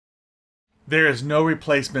There is no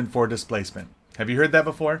replacement for displacement. Have you heard that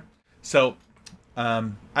before? So,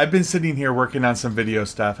 I've been sitting here working on some video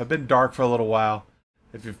stuff. I've been dark for a little while.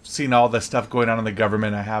 If you've seen all the stuff going on in the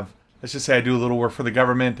government, I have. Let's just say I do a little work for the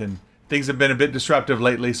government, and things have been a bit disruptive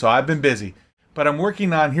lately, so I've been busy. But I'm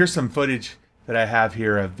working on, here's some footage that I have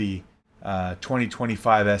here of the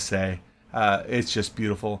 2025 SA. It's just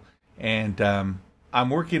beautiful. And I'm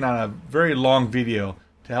working on a very long video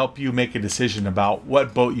to help you make a decision about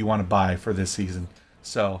what boat you want to buy for this season.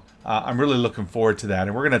 So I'm really looking forward to that,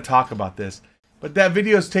 and we're going to talk about this. But that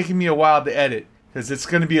video is taking me a while to edit because it's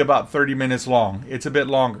going to be about 30 minutes long. It's a bit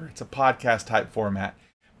longer. It's a podcast type format.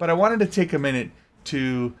 But I wanted to take a minute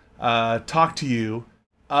to talk to you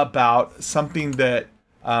about something that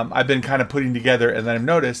I've been kind of putting together and that I've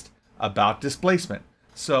noticed about displacement.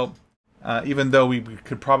 So even though we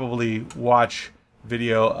could probably watch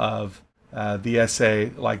video of the essay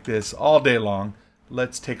like this all day long,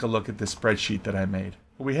 let's take a look at this spreadsheet that I made.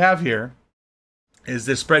 What we have here is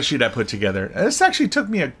this spreadsheet I put together. And this actually took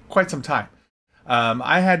me quite some time.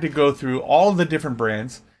 I had to go through all of the different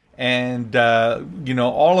brands and you know,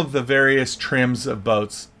 all of the various trims of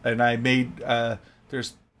boats. And I made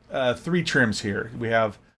there's 3 trims here.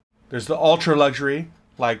 There's the ultra luxury,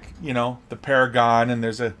 like, you know, the Paragon, and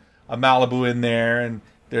there's a Malibu in there, and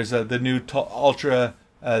there's the new Ultra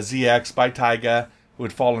ZX by Taiga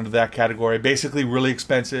would fall into that category. Basically really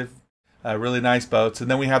expensive, really nice boats.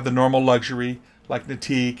 And then we have the normal luxury like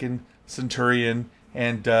Nautique and Centurion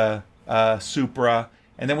and Supra.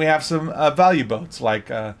 And then we have some value boats like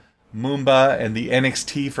Moomba and the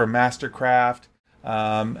NXT from Mastercraft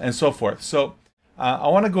and so forth. So I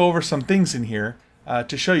want to go over some things in here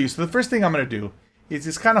to show you. So the first thing I'm going to do is,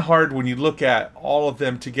 it's kind of hard when you look at all of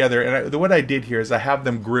them together. And what I did here is I have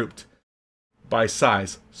them grouped by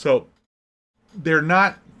size. So they're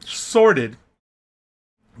not sorted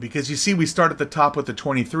because you see we start at the top with the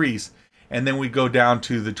 23s and then we go down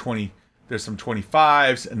to the 20. There's some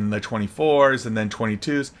 25s and then the 24s and then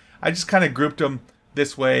 22s. I just kind of grouped them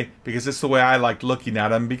this way because it's the way I like looking at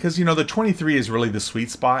them, because, you know, the 23 is really the sweet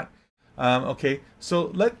spot. Okay,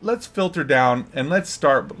 so let's filter down and let's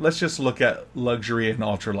just look at luxury and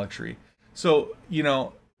ultra luxury. So, you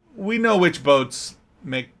know which boats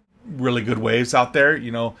make really good waves out there.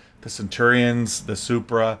 You know, the Centurions, the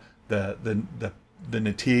Supra, the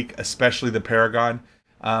Nautique, especially the Paragon.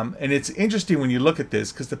 And it's interesting when you look at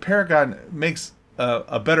this because the Paragon makes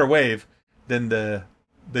a better wave than the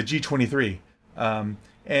G23.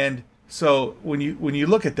 And so when you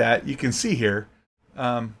look at that, you can see here,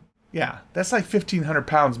 yeah, that's like 1,500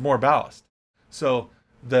 pounds more ballast. So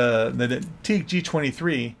the Nautique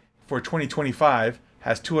G23 for 2025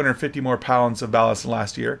 has 250 more pounds of ballast than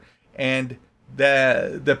last year, and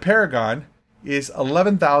the Paragon is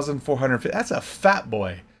 11,450. That's a fat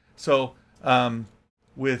boy. So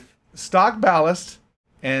with stock ballast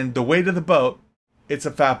and the weight of the boat, it's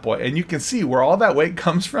a fat boy. And you can see where all that weight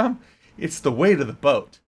comes from. It's the weight of the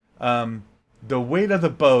boat. The weight of the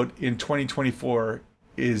boat in 2024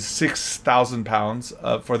 is 6,000 pounds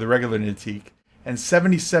for the regular Nautique and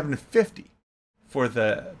 7,750 for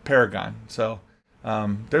the Paragon. So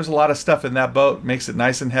there's a lot of stuff in that boat, makes it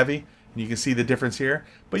nice and heavy. And you can see the difference here,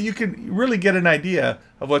 but you can really get an idea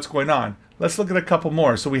of what's going on. Let's look at a couple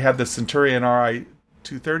more. So we have the Centurion RI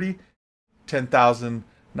 230,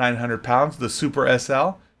 10,900 pounds. The Super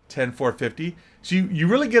SL, 10,450. So you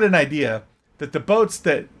really get an idea that the boats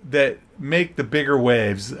that make the bigger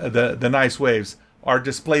waves, the nice waves, are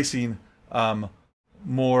displacing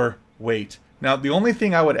more weight. Now, the only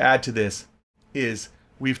thing I would add to this is,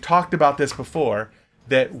 we've talked about this before,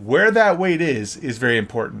 that where that weight is very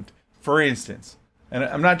important. For instance, and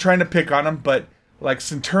I'm not trying to pick on them, but like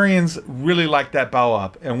Centurions really like that bow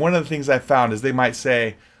up. And one of the things I found is they might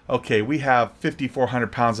say, okay, we have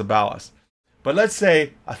 5,400 pounds of ballast, but let's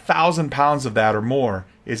say 1,000 pounds of that or more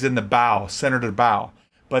is in the bow, center to the bow.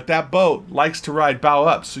 But that boat likes to ride bow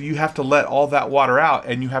up, so you have to let all that water out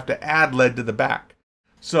and you have to add lead to the back.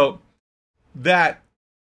 So that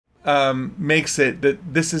makes it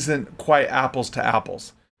that this isn't quite apples to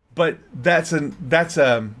apples. But that's an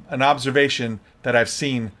observation that I've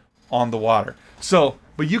seen on the water. So,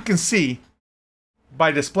 but you can see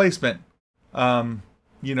by displacement,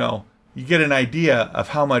 you know, you get an idea of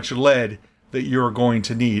how much lead that you're going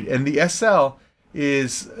to need. And the SL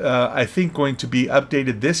is, I think, going to be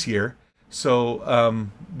updated this year. So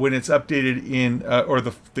when it's updated in, or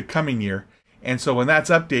the coming year. And so when that's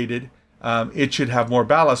updated, it should have more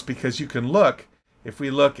ballast, because you can look, if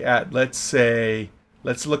we look at,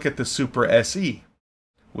 let's look at the Super SE,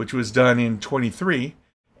 which was done in 23.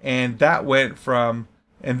 And that went from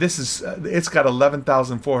and this is it's got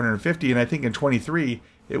 11,450, and I think in 23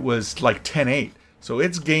 it was like 10.8. So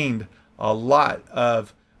it's gained a lot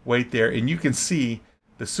of weight there, and you can see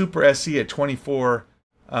the Super SE at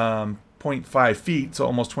 24.5 feet, so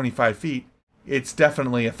almost 25 feet. It's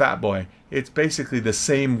definitely a fat boy. It's basically the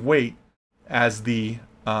same weight as the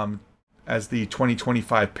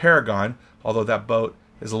 2025 Paragon, although that boat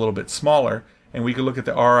is a little bit smaller. And we can look at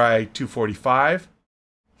the RI 245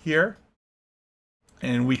 here,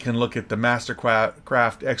 and we can look at the Mastercraft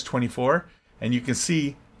X24, and you can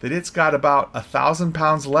see that it's got about 1,000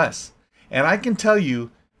 pounds less. And I can tell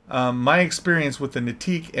you, my experience with the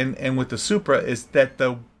Nautique and with the Supra is that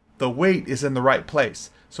the weight is in the right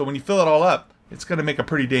place. So when you fill it all up, it's going to make a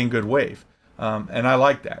pretty dang good wave, and I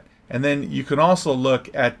like that. And then you can also look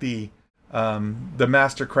at the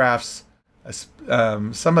Mastercrafts.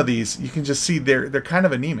 Some of these you can just see they're kind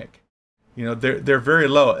of anemic. You know, they're very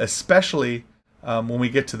low, especially when we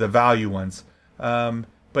get to the value ones.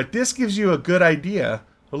 But this gives you a good idea.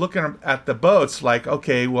 We're looking at the boats like,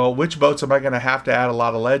 okay, well, which boats am I going to have to add a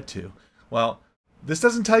lot of lead to? Well, this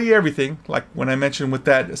doesn't tell you everything, like when I mentioned with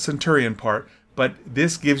that Centurion part, but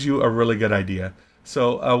this gives you a really good idea.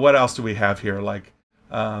 So what else do we have here? Like,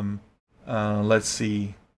 let's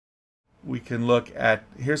see. We can look at,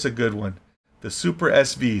 here's a good one, the Super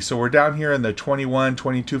SV. So we're down here in the 21,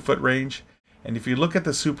 22 foot range. And if you look at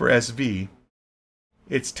the Super SV,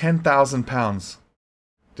 it's 10,000 pounds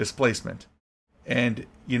displacement. And,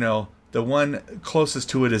 you know, the one closest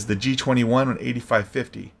to it is the G21 on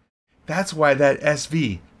 8550. That's why that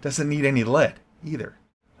SV doesn't need any lead either.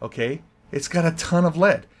 Okay? It's got a ton of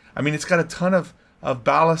lead. I mean, it's got a ton of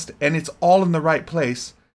ballast, and it's all in the right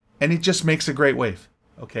place, and it just makes a great wave.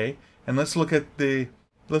 Okay? And let's look at the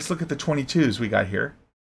 22s we got here.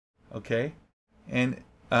 Okay? And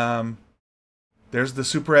there's the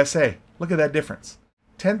Super SA. Look at that difference.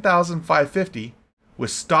 10,550 with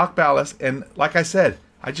stock ballast, and like I said,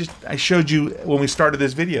 I showed you when we started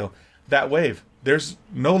this video that wave. There's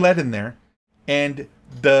no lead in there, and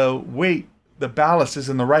the weight, the ballast is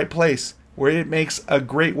in the right place where it makes a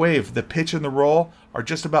great wave. The pitch and the roll are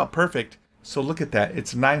just about perfect. So look at that.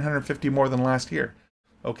 It's 950 more than last year.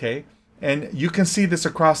 Okay, and you can see this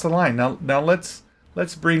across the line. Now let's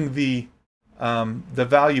bring the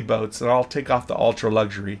value boats, and I'll take off the ultra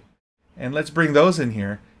luxury, and let's bring those in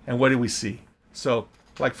here. And what do we see? So,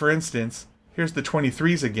 like for instance, here's the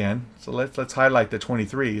 23s again. So let's highlight the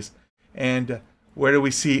 23s. And where do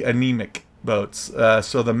we see anemic boats?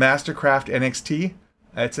 So the Mastercraft NXT,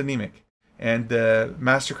 it's anemic. And the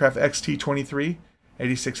Mastercraft XT23,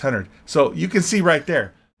 8600. So you can see right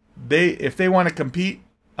there, if they want to compete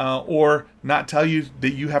or not tell you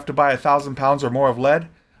that you have to buy 1,000 pounds or more of lead,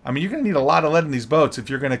 I mean, you're going to need a lot of lead in these boats if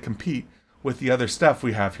you're going to compete with the other stuff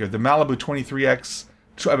we have here. The Malibu 23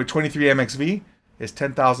 MXV is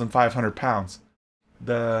 10,500 pounds.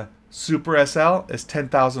 The Super SL is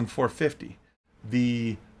 10,450.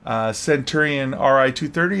 The Centurion RI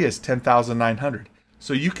 230 is 10,900.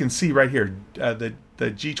 So you can see right here, the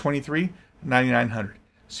G23, 9,900.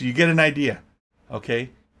 So you get an idea, okay?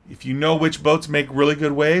 If you know which boats make really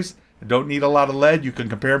good waves and don't need a lot of lead, you can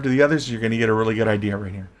compare them to the others. You're going to get a really good idea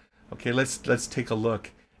right here. Okay, let's take a look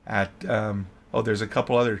at. Oh, there's a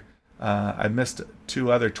couple other. I missed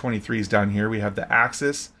two other 23s down here. We have the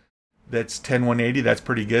Axis, that's 10180. That's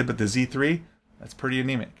pretty good, but the Z3, that's pretty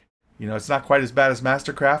anemic. You know, it's not quite as bad as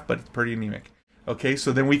Mastercraft, but it's pretty anemic. Okay,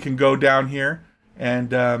 so then we can go down here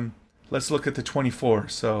and let's look at the 24.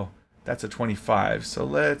 So that's a 25. So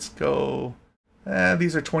let's go.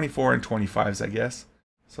 These are 24 and 25s, I guess.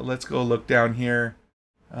 So let's go look down here.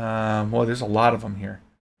 Well, there's a lot of them here.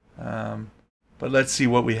 But let's see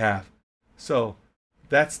what we have. So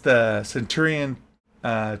that's the Centurion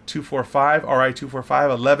 245, RI 245,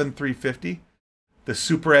 11,350. The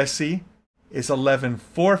Super SC is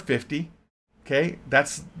 11,450. Okay,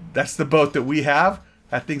 that's the boat that we have.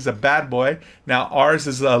 That thing's a bad boy. Now ours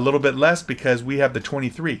is a little bit less because we have the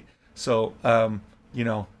 23. So you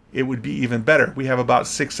know, it would be even better. We have about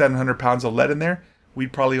 600-700 pounds of lead in there.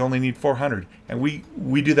 We'd probably only need 400, and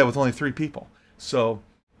we do that with only 3 people. So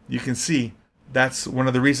you can see that's one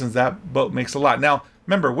of the reasons that boat makes a lot. Now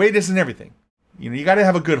remember, weight isn't everything. You know, you got to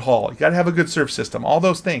have a good hull, you got to have a good surf system, all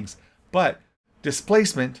those things. But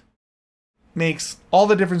displacement makes all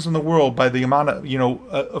the difference in the world by the amount of, you know,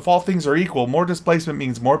 if all things are equal, more displacement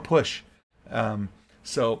means more push.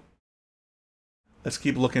 So let's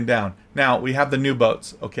keep looking down. Now we have the new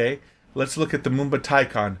boats. Okay, let's look at the Moomba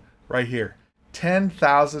Tycon right here.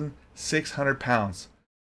 10,600 pounds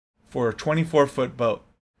for a 24-foot boat.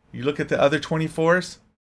 You look at the other 24s,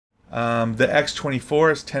 The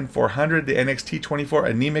X24 is 10400. The NXT24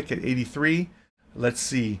 anemic at 83. Let's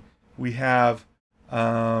see. We have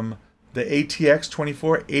the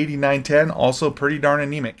ATX24 8910, also pretty darn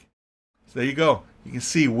anemic. So there you go. You can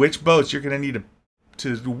see which boats you're going to need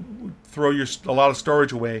to throw a lot of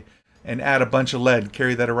storage away and add a bunch of lead,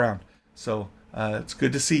 carry that around. So it's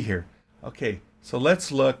good to see here. Okay, so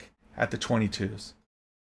let's look at the 22s.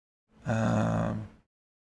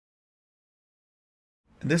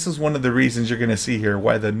 This is one of the reasons you're going to see here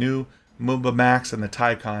why the new Moomba Max and the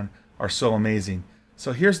Tycon are so amazing.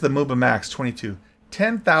 So here's the Moomba Max 22,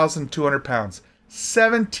 10,200 pounds,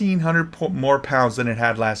 1,700 more pounds than it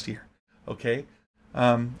had last year. Okay,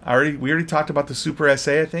 we already talked about the Super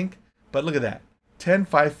SA, I think, but look at that,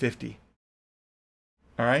 10,550.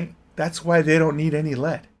 All right, that's why they don't need any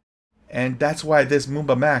lead, and that's why this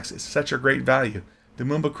Moomba Max is such a great value. The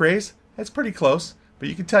Moomba Craze, that's pretty close, but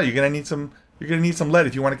you can tell you're gonna need some lead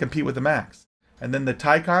if you want to compete with the Max. And then the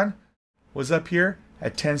Tycon was up here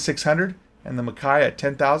at 10,600, and the Mackay at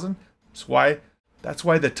 10,000. That's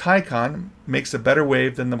why the Tycon makes a better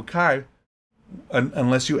wave than the Mackay,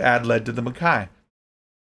 unless you add lead to the Mackay.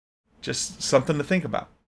 Just something to think about.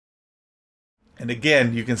 And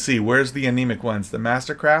again, you can see where's the anemic ones. The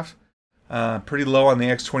Mastercraft, pretty low on the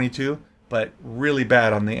X22, but really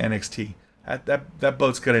bad on the NXT. That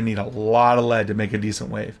boat's going to need a lot of lead to make a decent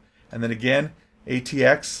wave. And then again,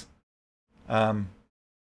 ATX,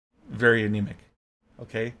 very anemic.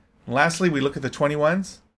 Okay. And lastly, we look at the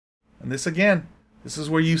 21s. And this again, this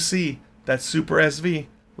is where you see that Super SV.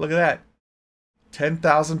 Look at that.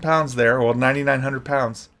 10,000 pounds there, or 9,900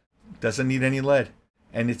 pounds. Doesn't need any lead.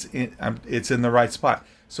 And it's in the right spot.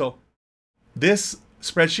 So this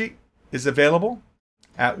spreadsheet is available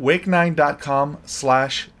at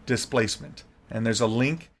wake9.com/displacement. And there's a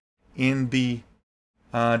link in the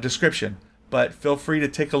description. But feel free to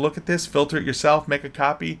take a look at this, filter it yourself, make a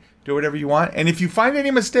copy, do whatever you want. And if you find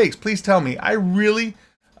any mistakes, please tell me. I really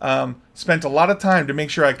spent a lot of time to make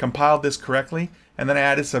sure I compiled this correctly, and then I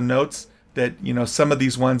added some notes that, you know, some of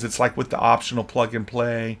these ones, it's like with the optional plug and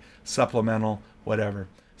play, supplemental, whatever.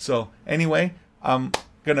 So anyway, I'm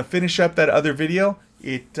gonna finish up that other video.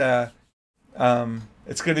 It's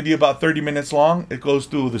going to be about 30 minutes long. It goes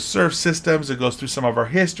through the surf systems. It goes through some of our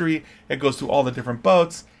history. It goes through all the different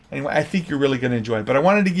boats. Anyway, I think you're really going to enjoy it. But I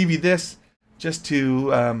wanted to give you this just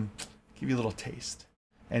to give you a little taste.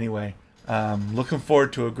 Anyway, looking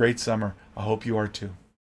forward to a great summer. I hope you are too.